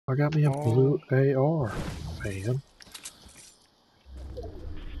I got me a blue AR, fam.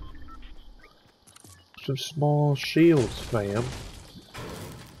 Some small shields, fam.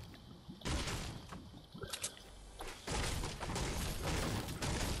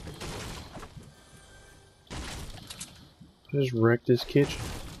 Just wrecked his kitchen.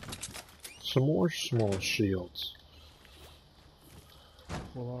 Some more small shields.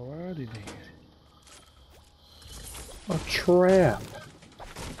 Well, alrighty then. A trap.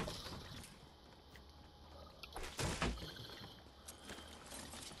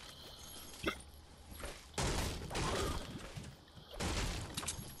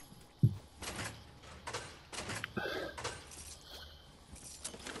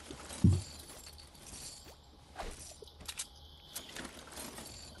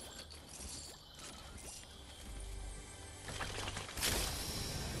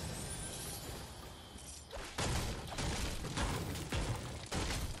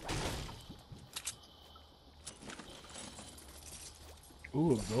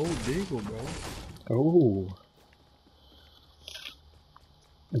 Ooh, a gold deagle, bro. Oh.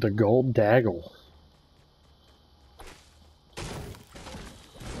 The gold daggle.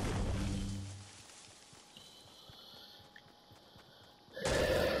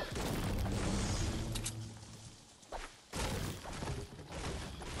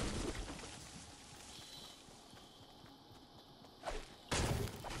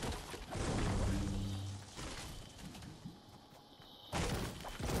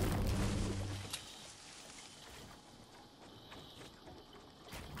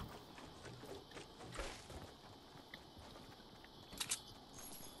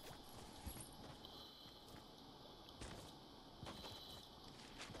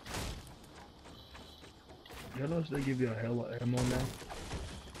 You notice they give you a hella ammo now?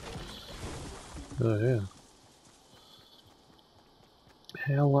 Oh yeah.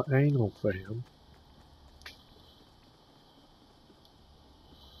 Hella anal, fam.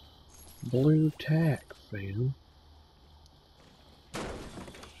 Blue tack, fam.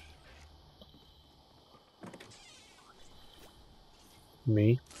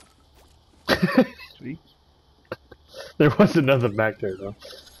 Me. Sweet. There was another back there though.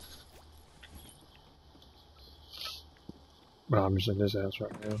 Well, I'm just in this house right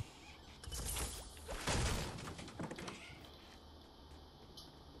now.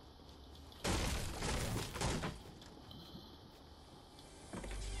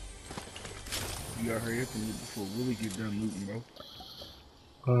 You gotta hurry up and loot before Willie get done looting, bro.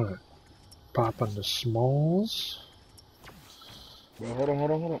 Alright. Popping the smalls. Bro, hold on.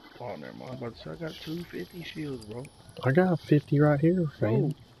 Oh, never mind. I'm about to say I got 250 shields, bro. I got 50 right here, fam.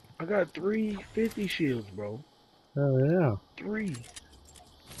 Bro, I got 350 shields, bro. Oh yeah. 3.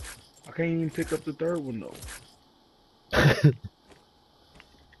 I can't even pick up the third one, though. Because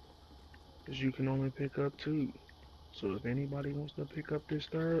you can only pick up 2. So if anybody wants to pick up this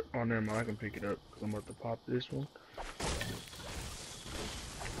third, oh, never mind. I can pick it up because I'm about to pop this one.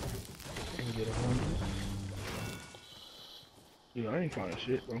 And get 100. Yeah, I ain't finding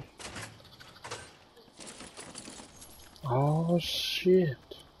shit, bro. Oh shit.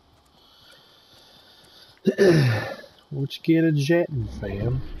 What you get a jetting,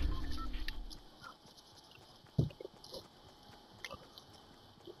 fam?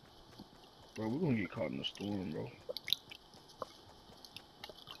 Bro, we're gonna get caught in the storm, bro.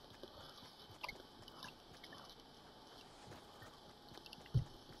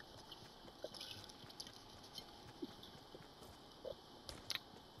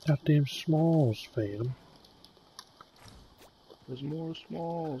 Got them smalls, fam. There's more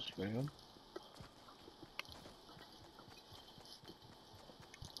smalls, fam.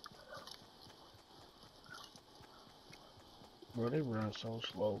 Bro, they run so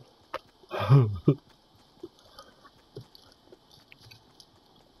slow.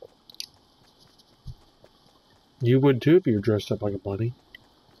 You would too if you were dressed up like a bunny.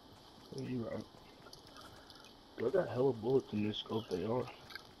 Yeah, you right. Bro, I got hella bullets in this scope, they are.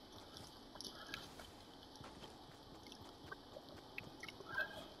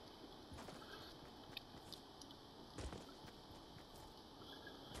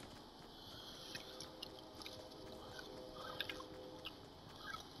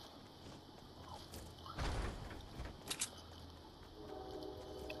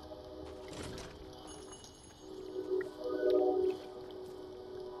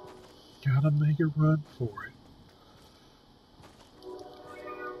 Gotta make a run for it.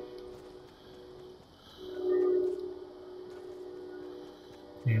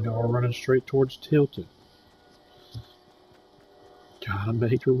 And are running straight towards Tilted. Gotta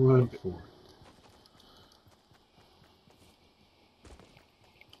make a run for it.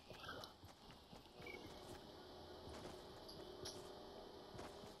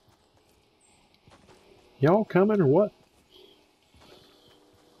 Y'all coming or what?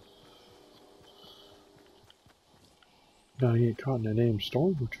 Gotta get caught in that damn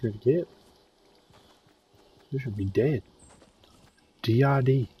storm what you're gonna get. You should be dead.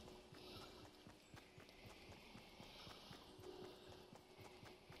 DID.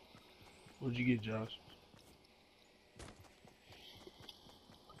 What'd you get, Josh?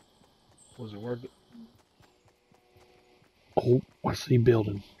 Was it worth it? Oh, I see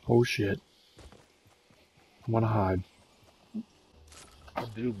building. Oh shit. I'm gonna hide. I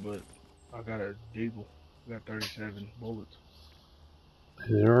do, but I got a deagle. I got 37 bullets.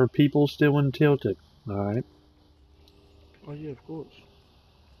 There are people still in Tilted. Alright. Oh yeah, of course.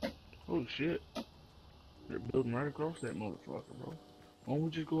 Oh shit. They're building right across that motherfucker, bro. Why don't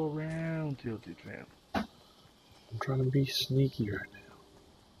we just go around Tilted, fam? I'm trying to be sneaky right now.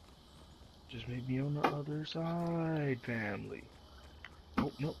 Just meet me on the other side, family.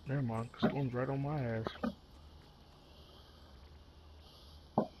 Oh, nope, never mind. Storm's right on my ass.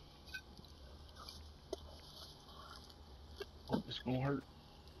 Oh, it's gonna hurt.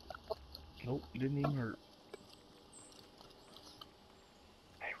 Nope, didn't even hurt.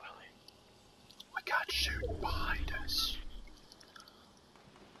 Hey, Willie. We got shooting behind us.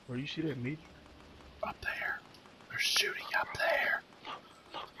 Where you see that meat? Up there. They're shooting up there.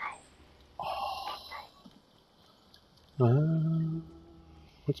 Look, bro. Oh.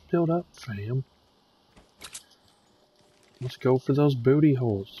 Let's build up, fam. Let's go for those booty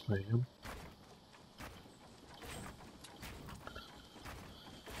holes, fam.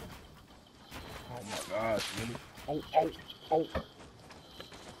 Oh my gosh, really? Oh.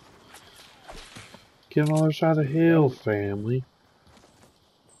 Get on the other side of the hill, family.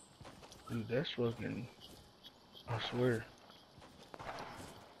 Dude, that's fucking... I swear.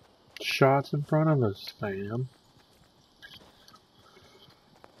 Shots in front of us, fam.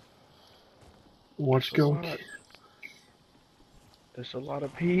 Let's go. There's a lot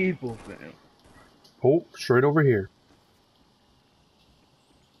of people, fam. Oh, straight over here.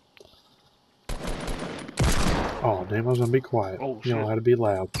 Oh, damn, I was gonna be quiet. Oh, you know shit. how to be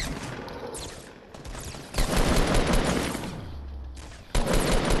loud.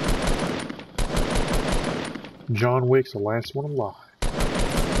 John Wick's the last one alive.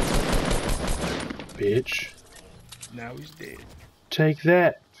 Bitch. Now he's dead. Take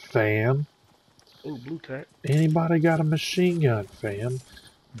that, fam. Oh, blue tack. Anybody got a machine gun, fam?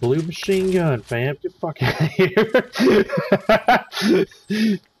 Blue machine gun, fam. Get fucking out of here.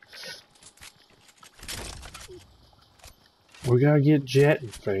 We gotta get jetting,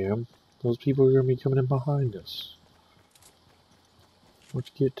 fam. Those people are gonna be coming in behind us. Let's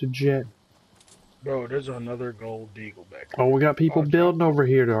get to jetting. Bro, there's another gold deagle back there. Oh, we got people building over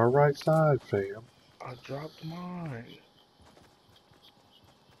here to our right side, fam. I dropped mine.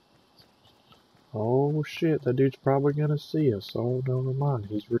 Oh shit, that dude's probably gonna see us. Oh, never mind,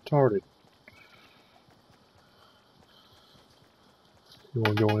 he's retarded. You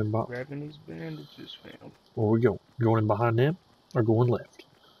wanna go in behind? Grabbing these bandages, fam. Where we go? Going in behind them or going left?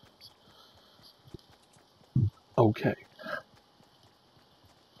 Okay.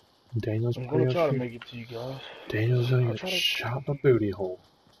 Daniel's I'm gonna try to make it to you guys. Daniel's gonna get shot in the booty hole.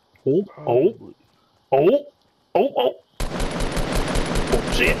 Oh, Probably. oh, oh, oh.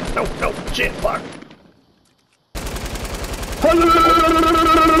 Oh shit, no, shit, fuck.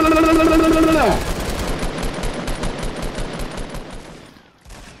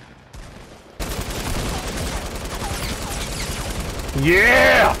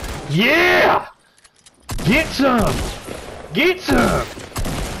 Yeah! Yeah! Get some! Get some!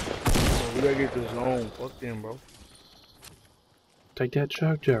 We gotta get this zone. Fuck them, bro. Take that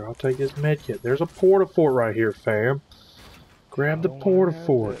chug jar. I'll take this med kit. There's a porta fort right here, fam. Grab the porta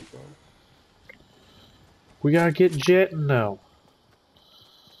fort. We gotta get jetting now.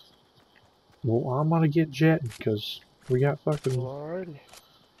 Well, I'm gonna get jetting because we got fucking. Well, alrighty.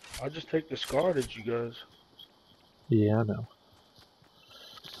 I'll just take the scar that you guys. Yeah, I know.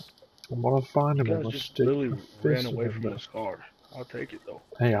 I'm gonna find him. I'm gonna just stick literally my ran fist away in from him. the scar. I'll take it though.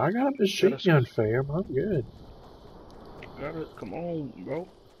 Hey, I got a machine gun, fam. I'm good. Come on, bro.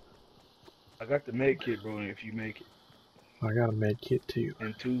 I got the med kit, bro. If you make it. I got a med kit too.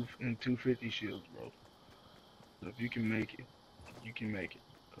 And 250 shields, bro. So if you can make it, you can make it.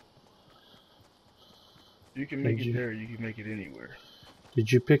 You can make it there. You can make it anywhere.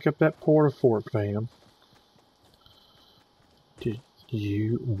 Did you pick up that porta fort, fam? Did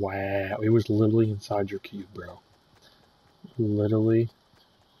you? Wow, it was literally inside your cube, bro. Literally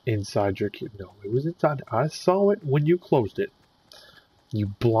inside your cube. No, it was inside. I saw it when you closed it. You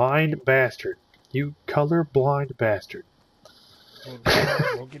blind bastard. You color blind bastard. Bro,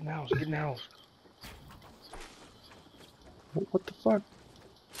 get in the house. Get in the house. What the fuck?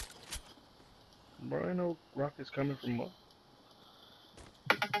 Bro, ain't no rockets coming from up.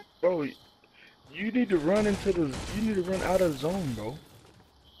 Bro, you need to run into the. You need to run out of the zone, bro.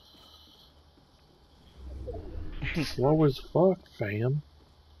 Slow as fuck, fam.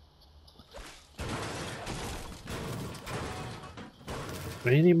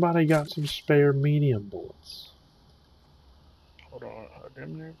 Anybody got some spare medium bullets? Hold on,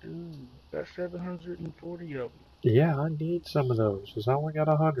 damn near dude. Got 740 of them. Yeah, I need some of those, because I only got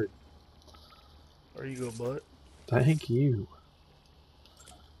 100. There you go, bud. Thank you.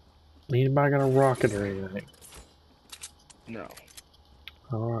 Anybody got a rocket or anything? No.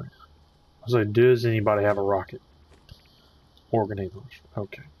 Alright. So, does anybody have a rocket? Or grenade launcher?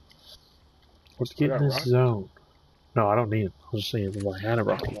 Okay. Let's I get in got this rockets. zone. No, I don't need it. I was just saying if anybody had a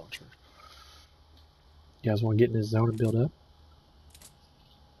rocket launcher. You guys want to get in this zone and build up?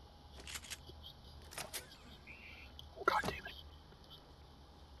 Oh, God damn it.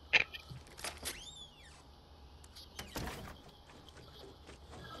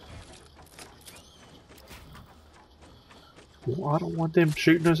 Well, I don't want them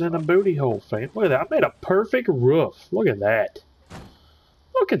shooting us in the booty hole, fam. Look at that. I made a perfect roof. Look at that.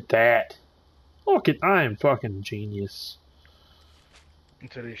 Look at that. Look at, I am fucking genius.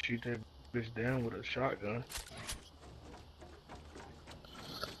 Until they shoot that bitch down with a shotgun.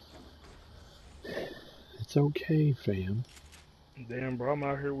 It's okay, fam. Damn, bro, I'm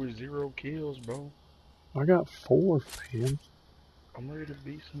out here with 0 kills, bro. I got 4, fam. I'm ready to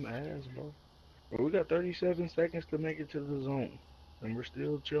beat some ass, bro. Bro, we got 37 seconds to make it to the zone. And we're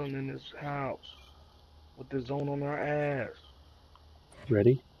still chilling in this house. With the zone on our ass.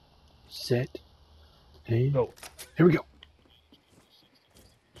 Ready, set, and Go. here we go.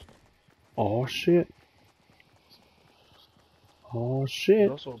 Oh shit. Oh There's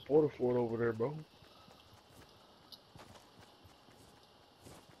shit. also a porta fort over there, bro.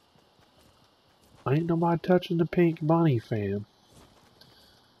 Ain't nobody touching the pink bunny, fam.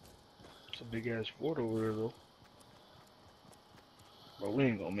 It's a big ass fort over there, though. But we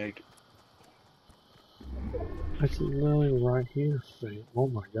ain't gonna make it. It's literally right here, fam. Oh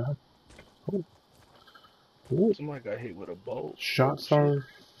my god. Oh. Oh. Somebody got hit with a bolt. Oh, Shots shit. are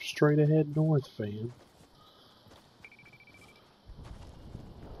straight ahead north, fam.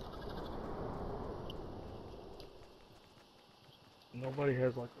 Nobody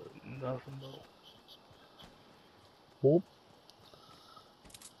has, like, nothing, though. Oh.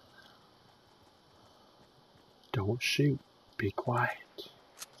 Don't shoot. Be quiet.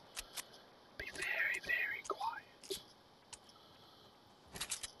 Be very, very quiet.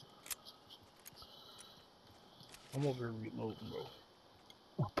 I'm over here reloading, bro.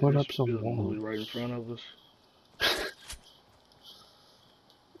 I'll put This up some building walls. literally right in front of us.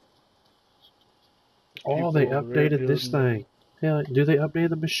 Oh, they People over there updated this building. thing. Hell, do they update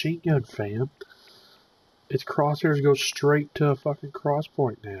the machine gun, fam? Its crosshairs go straight to a fucking cross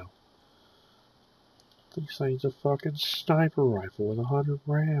point now. This thing's a fucking sniper rifle with 100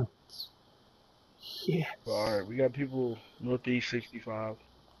 rounds. Yes. Alright, we got people northeast 65,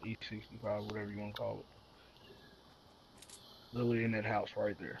 east 65, whatever you want to call it. Literally in that house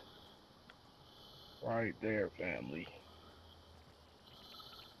right there. Right there, family.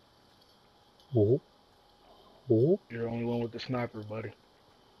 Oh. Oh. You're the only one with the sniper, buddy.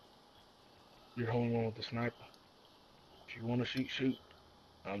 You're the only one with the sniper. If you want to shoot, shoot.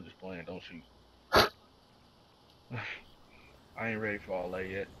 I'm just playing, don't shoot. I ain't ready for all that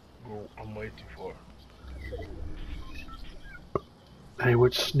yet. I'm way too far. Hey,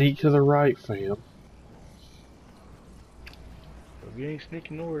 would sneak to the right, fam. But we ain't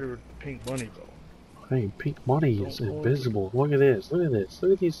sneaking nowhere to the pink bunny, bro. Hey, pink money is Don't go into. invisible. Look at this. Look at this.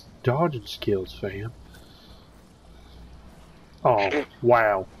 Look at these dodging skills, fam. Oh,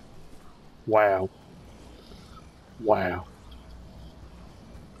 wow. Wow. Wow.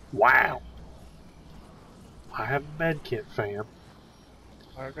 Wow. I have a med kit, fam.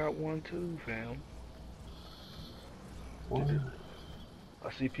 I got one too, fam. What?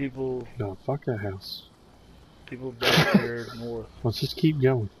 I see people. No, fuck that house. People back there north. Let's just keep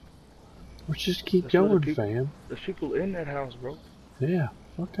going. Let's just keep That's where the going, people. fam. There's people in that house, bro. Yeah,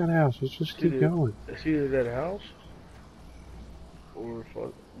 fuck that house. Let's just keep going. It's either that house or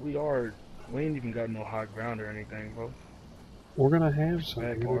fuck. We ain't even got no high ground or anything, bro. We're gonna have some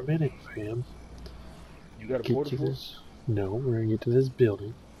Bad in a part. minute, fam. You got a Get porta to fort? this. No, we're gonna get to this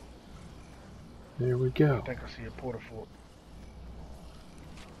building. There we I go. think I see a porta fort.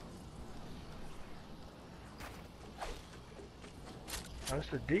 That's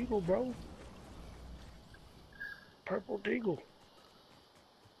a deagle, bro. Purple deagle.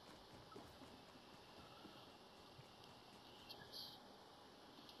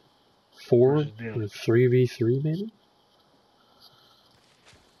 4 versus them. or 3v3 maybe?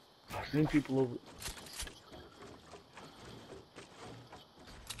 I've seen people over.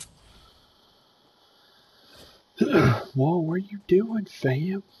 Whoa, what are you doing,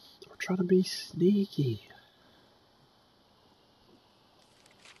 fam? We're trying to be sneaky.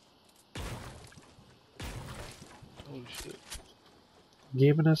 Holy shit.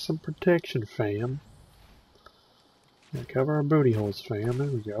 Giving us some protection, fam. Now cover our booty holes, fam. There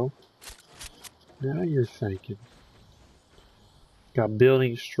we go. Now you're thinking. Got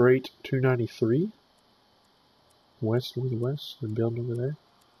building straight 293. West, northwest. They're building over there.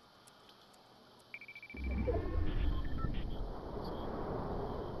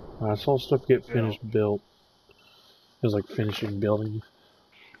 I saw stuff get finished built. It was like finishing building.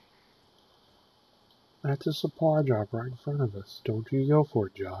 That's a supply drop right in front of us. Don't you go for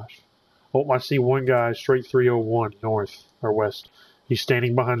it, Josh. Oh, I see one guy straight 301 north or west. He's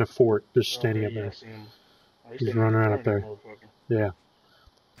standing behind a fort, just standing up there. I see him. He's running around up there. Yeah.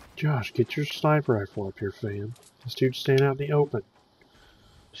 Josh, get your sniper rifle up here, fam. This dude's standing out in the open.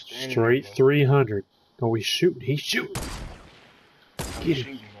 Straight 300. Oh, he's shooting. He's shooting. Get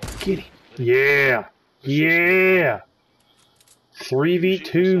him. Get him. Yeah. Yeah.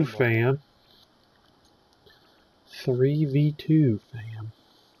 3v2, fam. 3v2, fam.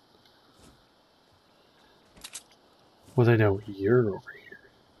 Well, they know you're over here.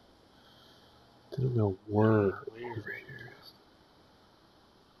 They don't know we're over here.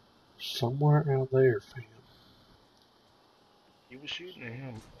 Somewhere out there, fam. He was shooting at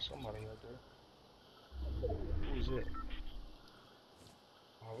him. Somebody out there. Who is it?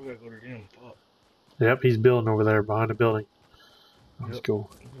 Oh, we gotta go to them. Fuck. Yep, he's building over there behind the building. Let's go.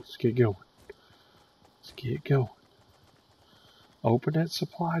 Let's get going. Let's get going. Open that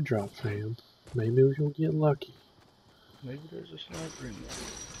supply drop, fam. Maybe we'll get lucky. Maybe there's a sniper in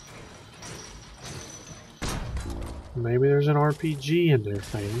there. Maybe there's an RPG in there,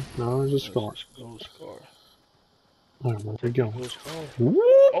 fam. No, there's a scar. Gold scar. Alright, where we going?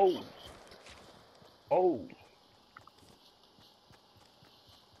 Oh! Oh!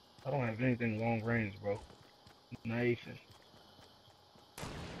 I don't have anything long range, bro. Nathan.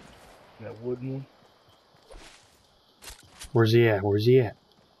 That wooden one. Where's he at? Where's he at?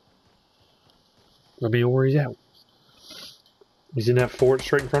 Let me know where he's at. He's in that fort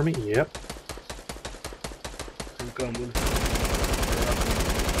straight in front of me? Yep. Here we come, buddy.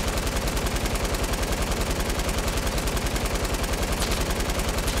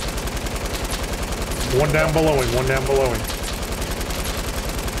 One down below him, one down below him.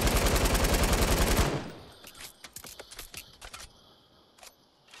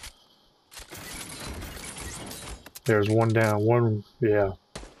 There's one down, one, yeah.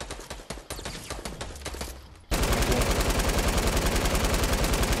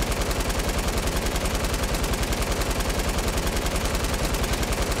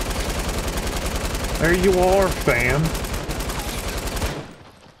 There you are, fam.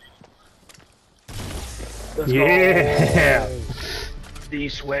 Let's yeah. Go.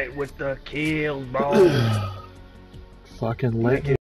 D-Sweat with the kills, bro. Fucking let